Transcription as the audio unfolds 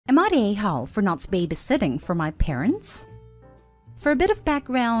Am I the a-hole for not babysitting for my parents? For a bit of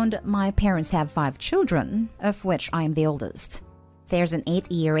background, my parents have 5 children, of which I am the oldest. There's an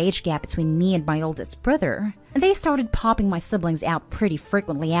 8-year age gap between me and my oldest brother, and they started popping my siblings out pretty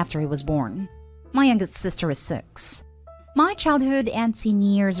frequently after he was born. My youngest sister is 6. My childhood and teen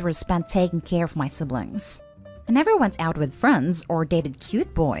years were spent taking care of my siblings. I never went out with friends or dated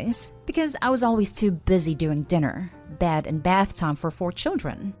cute boys because I was always too busy doing dinner, bed, and bath time for 4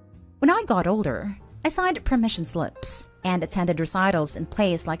 children. When I got older, I signed permission slips and attended recitals in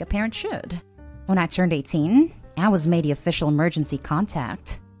plays like a parent should. When I turned 18, I was made the official emergency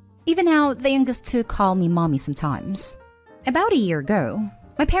contact. Even now, the youngest 2 call me mommy sometimes. About a year ago,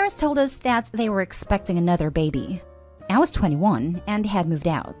 my parents told us that they were expecting another baby. I was 21 and had moved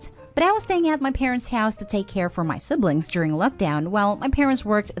out, but I was staying at my parents' house to take care for my siblings during lockdown while my parents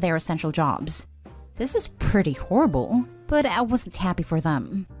worked their essential jobs. This is pretty horrible, but I wasn't happy for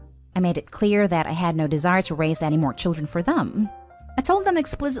them. I made it clear that I had no desire to raise any more children for them. I told them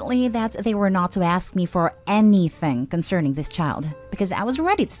explicitly that they were not to ask me for anything concerning this child, because I was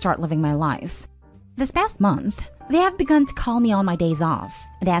ready to start living my life. This past month, they have begun to call me on my days off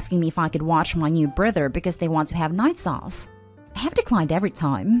and asking me if I could watch my new brother because they want to have nights off. I have declined every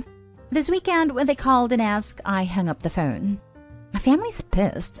time. This weekend, when they called and asked, I hung up the phone. My family's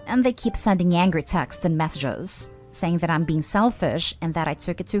pissed, and they keep sending angry texts and messages, saying that I'm being selfish and that I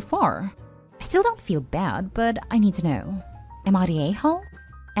took it too far. I still don't feel bad, but I need to know. Am I the a-hole?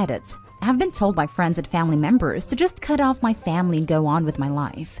 Edit. I have been told by friends and family members to just cut off my family and go on with my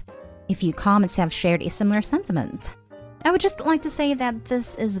life. A few comments have shared a similar sentiment. I would just like to say that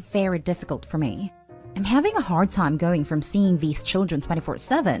this is very difficult for me. I'm having a hard time going from seeing these children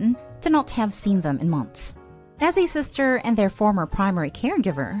 24/7 to not have seen them in months. As a sister and their former primary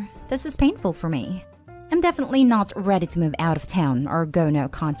caregiver, this is painful for me. I'm definitely not ready to move out of town or go no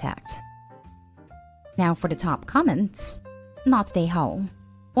contact. Now for the top comments. Not the a-hole.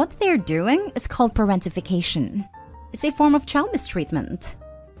 What they're doing is called parentification. It's a form of child mistreatment.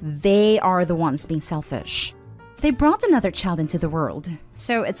 They are the ones being selfish. They brought another child into the world,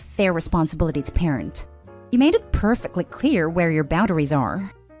 so it's their responsibility to parent. You made it perfectly clear where your boundaries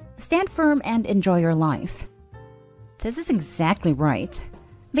are. Stand firm and enjoy your life. This is exactly right.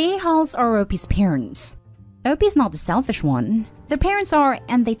 The a-holes are OP's parents. OP's not the selfish one. Their parents are,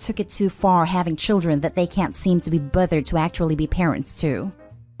 and they took it too far having children that they can't seem to be bothered to actually be parents to.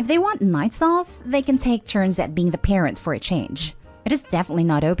 If they want nights off, they can take turns at being the parent for a change. It is definitely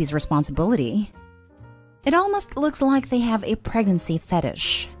not OP's responsibility. It almost looks like they have a pregnancy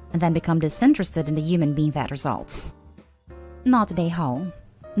fetish, and then become disinterested in the human being that results. Not the a-hole.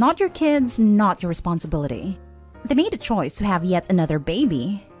 Not your kids, not your responsibility. They made a choice to have yet another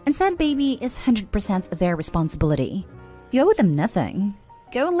baby, and said baby is 100% their responsibility. You owe them nothing.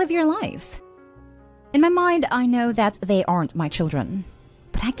 Go and live your life. In my mind, I know that they aren't my children,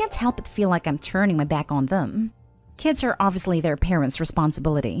 but I can't help but feel like I'm turning my back on them. Kids are obviously their parents'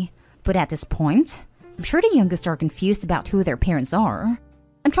 responsibility, but at this point, I'm sure the youngest are confused about who their parents are.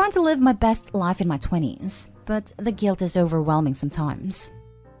 I'm trying to live my best life in my 20s, but the guilt is overwhelming sometimes.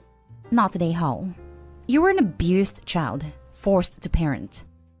 Not the a-hole. You were an abused child, forced to parent.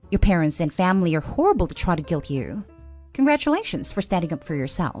 Your parents and family are horrible to try to guilt you. Congratulations for standing up for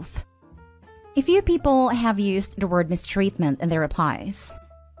yourself. A few people have used the word mistreatment in their replies.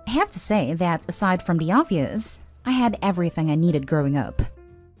 I have to say that aside from the obvious, I had everything I needed growing up.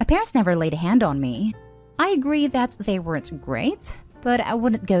 My parents never laid a hand on me. I agree that they weren't great, but I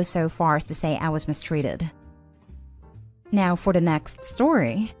wouldn't go so far as to say I was mistreated. Now for the next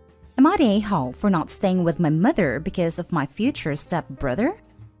story. Am I the a-hole for not staying with my mother because of my future stepbrother?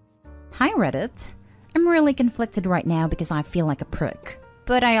 Hi Reddit. I'm really conflicted right now because I feel like a prick,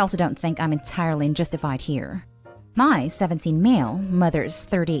 but I also don't think I'm entirely unjustified here. My 17 male, mother's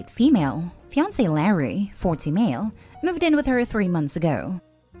 38 female, fiancé Larry, 40 male, moved in with her 3 months ago.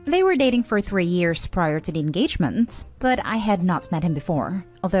 They were dating for 3 years prior to the engagement, but I had not met him before,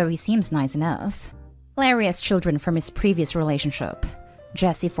 although he seems nice enough. Larry has children from his previous relationship.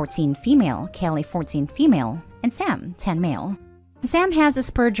 Jessie 14 female, Kelly 14 female, and Sam 10 male. Sam has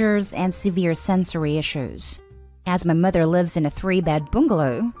Asperger's and severe sensory issues. As my mother lives in a 3-bed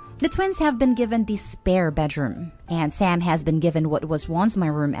bungalow, the twins have been given the spare bedroom, and Sam has been given what was once my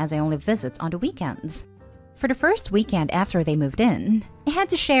room as I only visit on the weekends. For the first weekend after they moved in, I had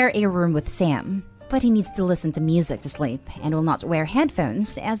to share a room with Sam, but he needs to listen to music to sleep and will not wear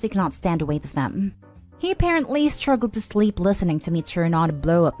headphones as he cannot stand the weight of them. He apparently struggled to sleep listening to me turn on a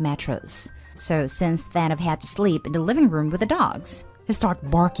blow-up mattress. So since then I've had to sleep in the living room with the dogs, who start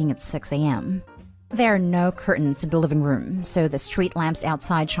barking at 6 a.m. There are no curtains in the living room, so the street lamps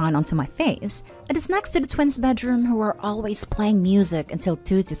outside shine onto my face. It is next to the twins' bedroom, who are always playing music until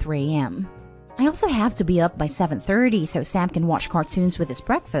 2 to 3 a.m. I also have to be up by 7:30 so Sam can watch cartoons with his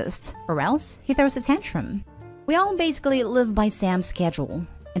breakfast, or else he throws a tantrum. We all basically live by Sam's schedule,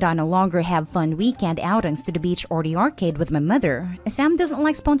 and I no longer have fun weekend outings to the beach or the arcade with my mother, as Sam doesn't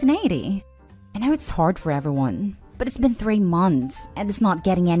like spontaneity. I know it's hard for everyone, but it's been 3 months, and it's not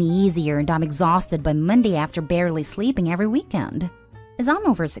getting any easier, and I'm exhausted by Monday after barely sleeping every weekend. As I'm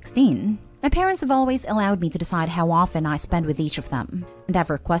over 16, my parents have always allowed me to decide how often I spend with each of them, and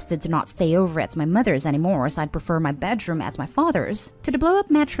I've requested to not stay over at my mother's anymore, as I'd prefer my bedroom at my father's to the blow-up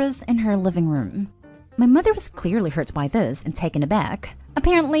mattress in her living room. My mother was clearly hurt by this and taken aback,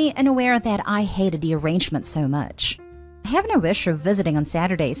 apparently unaware that I hated the arrangement so much. I have no issue visiting on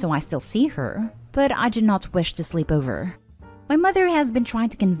Saturday, so I still see her, but I do not wish to sleep over. My mother has been trying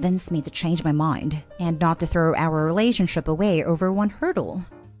to convince me to change my mind and not to throw our relationship away over one hurdle.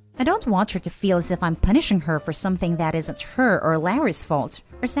 I don't want her to feel as if I'm punishing her for something that isn't her or Larry's fault,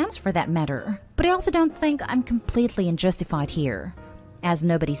 or Sam's for that matter, but I also don't think I'm completely unjustified here, as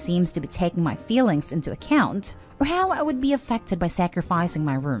nobody seems to be taking my feelings into account or how I would be affected by sacrificing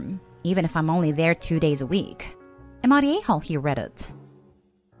my room, even if I'm only there 2 days a week. Am I the a-hole here, Reddit?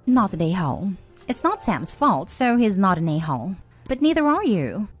 Not an a-hole. It's not Sam's fault, so he's not an a-hole. But neither are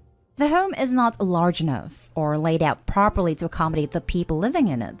you. The home is not large enough or laid out properly to accommodate the people living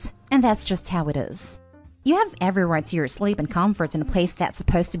in it, and that's just how it is. You have every right to your sleep and comfort in a place that's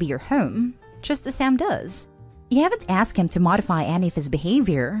supposed to be your home, just as Sam does. You haven't asked him to modify any of his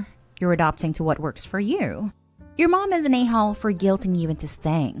behavior. You're adopting to what works for you. Your mom is an a-hole for guilting you into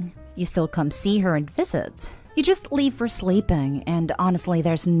staying. You still come see her and visit. You just leave for sleeping, and honestly,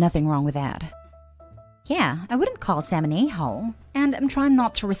 there's nothing wrong with that. Yeah, I wouldn't call Sam an a-hole, and I'm trying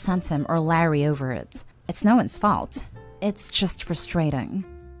not to resent him or Larry over it. It's no one's fault. It's just frustrating.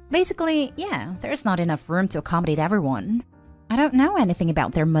 Basically, yeah, there's not enough room to accommodate everyone. I don't know anything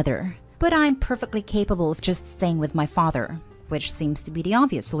about their mother, but I'm perfectly capable of just staying with my father, which seems to be the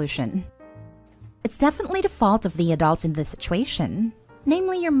obvious solution. It's definitely the fault of the adults in this situation,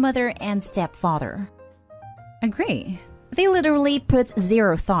 namely your mother and stepfather. Agree. They literally put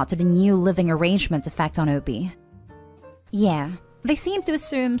zero thought to the new living arrangement effect on Opie. Yeah, they seemed to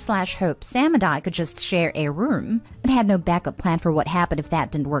assume/hope Sam and I could just share a room and had no backup plan for what happened if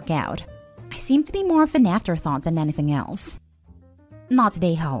that didn't work out. I seem to be more of an afterthought than anything else. Not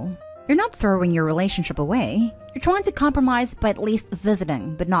today, Hole. You're not throwing your relationship away. You're trying to compromise by at least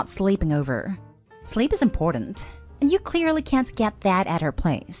visiting, but not sleeping over. Sleep is important, and you clearly can't get that at her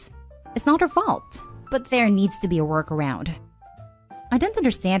place. It's not her fault, but there needs to be a workaround. I didn't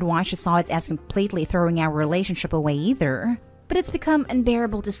understand why she saw it as completely throwing our relationship away either, but it's become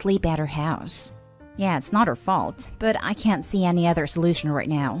unbearable to sleep at her house. Yeah, it's not her fault, but I can't see any other solution right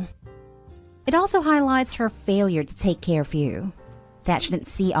now. It also highlights her failure to take care of you. That she didn't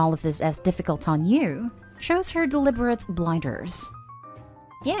see all of this as difficult on you shows her deliberate blinders.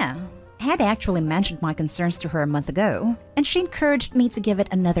 Yeah, I had actually mentioned my concerns to her a month ago, and she encouraged me to give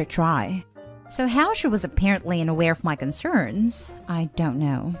it another try. So how she was apparently unaware of my concerns, I don't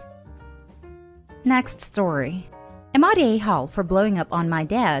know. Next story. Am I the a-hole for blowing up on my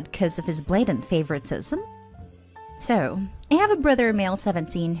dad because of his blatant favoritism? So, I have a brother, male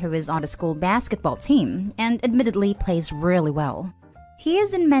 17, who is on the school basketball team and admittedly plays really well. He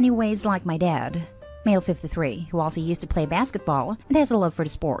is in many ways like my dad, male 53, who also used to play basketball and has a love for the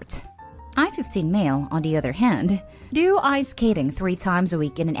sport. I, 15 male, on the other hand, do ice skating 3 times a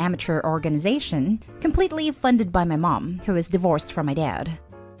week in an amateur organization, completely funded by my mom, who is divorced from my dad.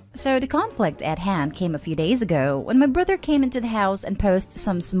 So the conflict at hand came a few days ago when my brother came into the house and posed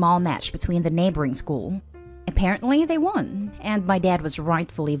some small match between the neighboring school. Apparently they won, and my dad was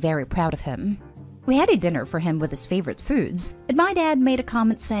rightfully very proud of him. We had a dinner for him with his favorite foods, and my dad made a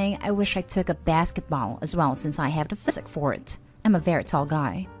comment saying I wish I took up basketball as well since I have the physique for it. I'm a very tall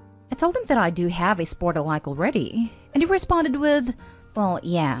guy. I told him that I do have a sport I like already, and he responded with, well,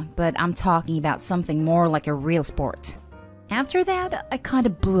 yeah, but I'm talking about something more like a real sport. After that, I kinda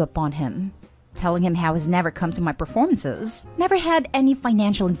blew up on him, telling him how he's never come to my performances, never had any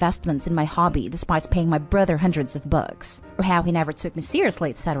financial investments in my hobby despite paying my brother hundreds of bucks, or how he never took me seriously,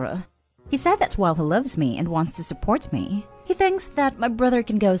 etc. He said that while he loves me and wants to support me, he thinks that my brother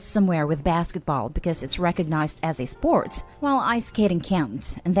can go somewhere with basketball because it's recognized as a sport, while ice skating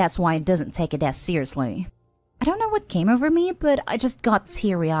can't, and that's why he doesn't take it as seriously. I don't know what came over me, but I just got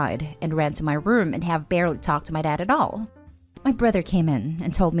teary-eyed and ran to my room and have barely talked to my dad at all. My brother came in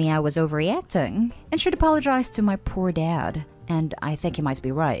and told me I was overreacting and should apologize to my poor dad, and I think he might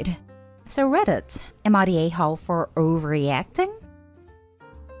be right. So Reddit, am I the a-hole for overreacting?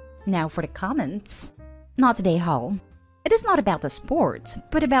 Now for the comments. Not the a-hole. It is not about the sport,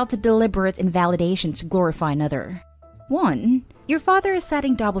 but about the deliberate invalidation to glorify another. 1. Your father is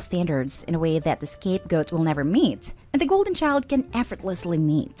setting double standards in a way that the scapegoat will never meet, and the golden child can effortlessly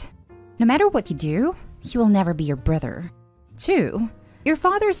meet. No matter what you do, he will never be your brother. 2. Your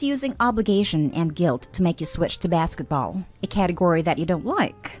father is using obligation and guilt to make you switch to basketball, a category that you don't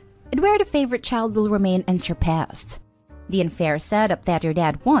like, and where the favorite child will remain unsurpassed. The unfair setup that your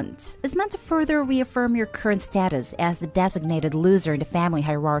dad wants is meant to further reaffirm your current status as the designated loser in the family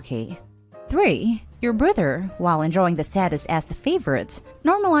hierarchy. 3. Your brother, while enjoying the status as the favorite,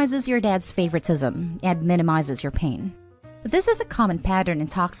 normalizes your dad's favoritism and minimizes your pain. This is a common pattern in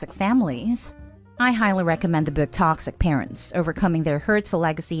toxic families. I highly recommend the book Toxic Parents: Overcoming Their Hurtful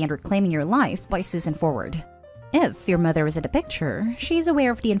Legacy and Reclaiming Your Life by Susan Forward. If your mother is in the picture, she is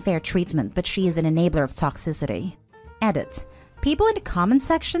aware of the unfair treatment, but she is an enabler of toxicity. Edit. People in the comment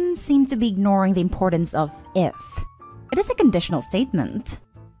section seem to be ignoring the importance of if. It is a conditional statement.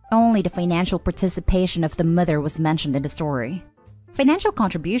 Only the financial participation of the mother was mentioned in the story. Financial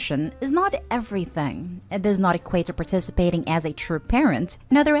contribution is not everything. It does not equate to participating as a true parent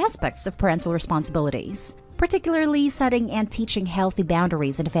in other aspects of parental responsibilities, particularly setting and teaching healthy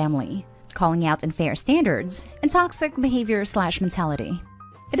boundaries in the family, calling out unfair standards, and toxic behavior/mentality.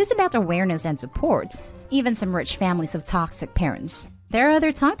 It is about awareness and support. Even some rich families have toxic parents. There are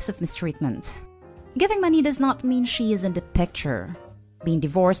other types of mistreatment. Giving money does not mean she is in the picture. Being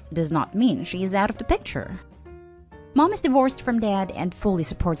divorced does not mean she is out of the picture. Mom is divorced from dad and fully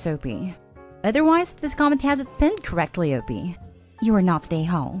supports Opie. Otherwise, this comment has it pinned correctly, Opie. You are not the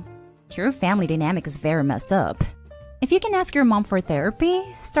a-hole. Your family dynamic is very messed up. If you can ask your mom for therapy,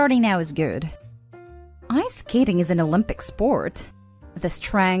 starting now is good. Ice skating is an Olympic sport. The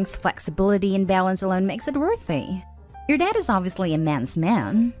strength, flexibility, and balance alone makes it worthy. Your dad is obviously a man's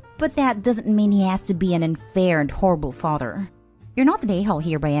man, but that doesn't mean he has to be an unfair and horrible father. You're not the a-hole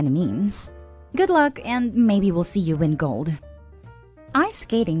here by any means. Good luck, and maybe we'll see you win gold. Ice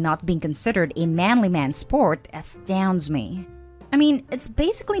skating not being considered a manly man sport astounds me. I mean, it's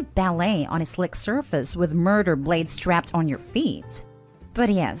basically ballet on a slick surface with murder blades strapped on your feet. But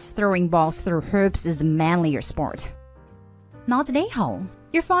yes, throwing balls through hoops is the manlier sport. Not an a-hole.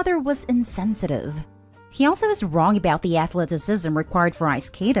 Your father was insensitive. He also is wrong about the athleticism required for ice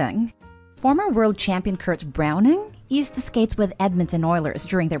skating. Former world champion Kurt Browning used to skate with Edmonton Oilers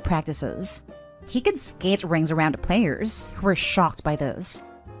during their practices. He could skate rings around the players, who were shocked by this.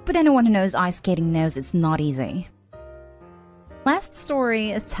 But anyone who knows ice skating knows it's not easy. Last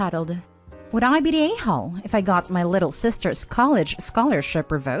story is titled, Would I be the a-hole if I got my little sister's college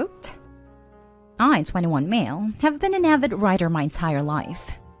scholarship revoked? I, 21 male, have been an avid writer my entire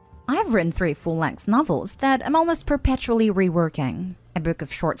life. I have written 3 full-length novels that I'm almost perpetually reworking, a book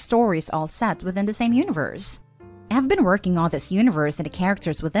of short stories all set within the same universe. I have been working on this universe and the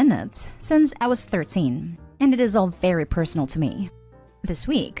characters within it since I was 13, and it is all very personal to me. This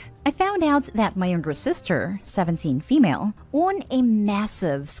week, I found out that my younger sister, 17 female, won a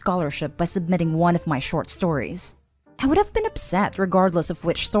massive scholarship by submitting one of my short stories. I would have been upset regardless of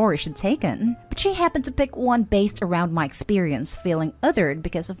which story she'd taken, but she happened to pick one based around my experience feeling othered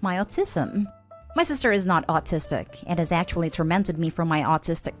because of my autism. My sister is not autistic and has actually tormented me for my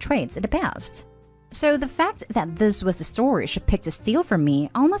autistic traits in the past. So the fact that this was the story she picked to steal from me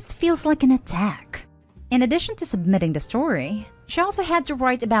almost feels like an attack. In addition to submitting the story, she also had to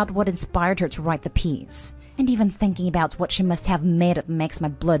write about what inspired her to write the piece, and even thinking about what she must have made up makes my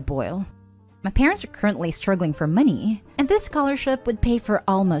blood boil. My parents are currently struggling for money, and this scholarship would pay for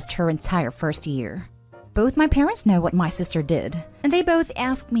almost her entire first year. Both my parents know what my sister did, and they both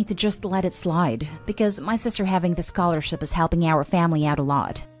asked me to just let it slide, because my sister having the scholarship is helping our family out a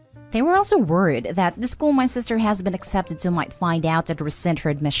lot. They were also worried that the school my sister has been accepted to might find out and rescind her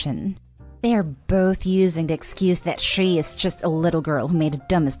admission. They are both using the excuse that she is just a little girl who made a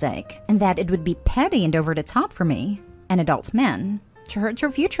dumb mistake, and that it would be petty and over the top for me, an adult man, to hurt her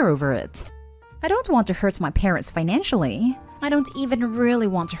future over it. I don't want to hurt my parents financially. I don't even really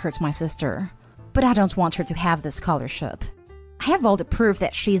want to hurt my sister. But I don't want her to have this scholarship. I have all the proof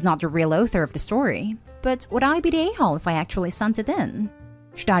that she's not the real author of the story, but would I be the a-hole if I actually sent it in?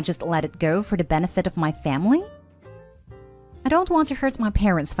 Should I just let it go for the benefit of my family? I don't want to hurt my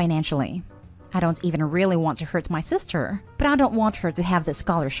parents financially. I don't even really want to hurt my sister, but I don't want her to have this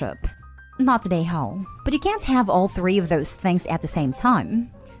scholarship. Not the a-hole, but you can't have all 3 of those things at the same time.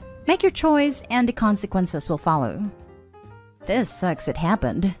 Make your choice and the consequences will follow. This sucks it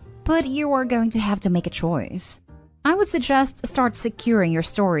happened, but you are going to have to make a choice. I would suggest start securing your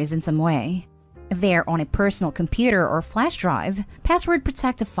stories in some way. If they are on a personal computer or flash drive, password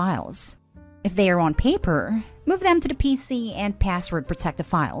protect the files. If they are on paper, move them to the PC and password protect the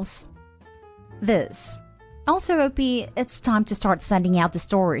files. This. Also, Opie, it's time to start sending out the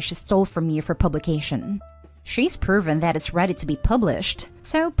story she stole from you for publication. She's proven that it's ready to be published,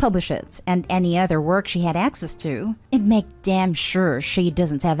 so publish it, and any other work she had access to, and make damn sure she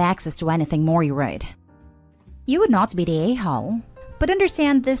doesn't have access to anything more you write. You would not be the a-hole, but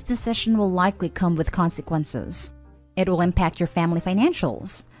understand this decision will likely come with consequences. It will impact your family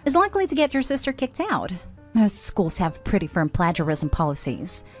financials, is likely to get your sister kicked out. Most schools have pretty firm plagiarism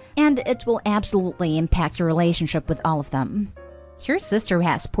policies, and it will absolutely impact your relationship with all of them. Your sister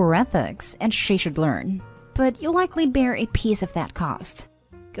has poor ethics, and she should learn, but you'll likely bear a piece of that cost.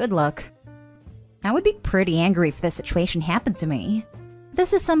 Good luck. I would be pretty angry if this situation happened to me.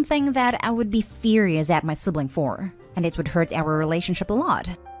 This is something that I would be furious at my sibling for, and it would hurt our relationship a lot.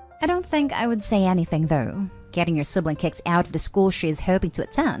 I don't think I would say anything though. Getting your sibling kicked out of the school she is hoping to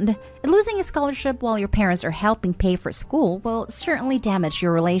attend, and losing a scholarship while your parents are helping pay for school will certainly damage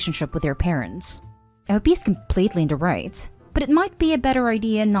your relationship with your parents. I hope he's completely in the right, but it might be a better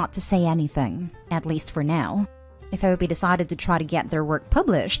idea not to say anything, at least for now. If Opie decided to try to get their work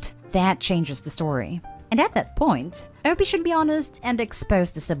published, that changes the story. And at that point, Opie should be honest and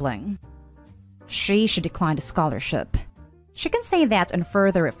expose the sibling. She should decline the scholarship. She can say that on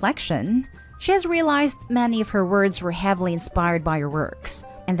further reflection, she has realized many of her words were heavily inspired by your works,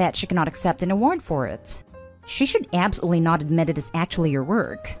 and that she cannot accept an award for it. She should absolutely not admit it is actually your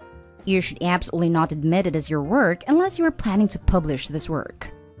work. You should absolutely not admit it as your work unless you are planning to publish this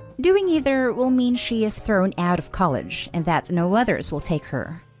work. Doing either will mean she is thrown out of college and that no others will take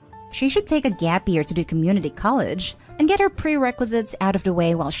her. She should take a gap year to do community college and get her prerequisites out of the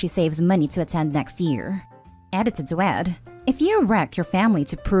way while she saves money to attend next year. Edited to add, if you wreck your family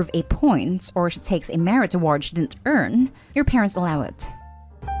to prove a point or she takes a merit award she didn't earn, your parents allow it.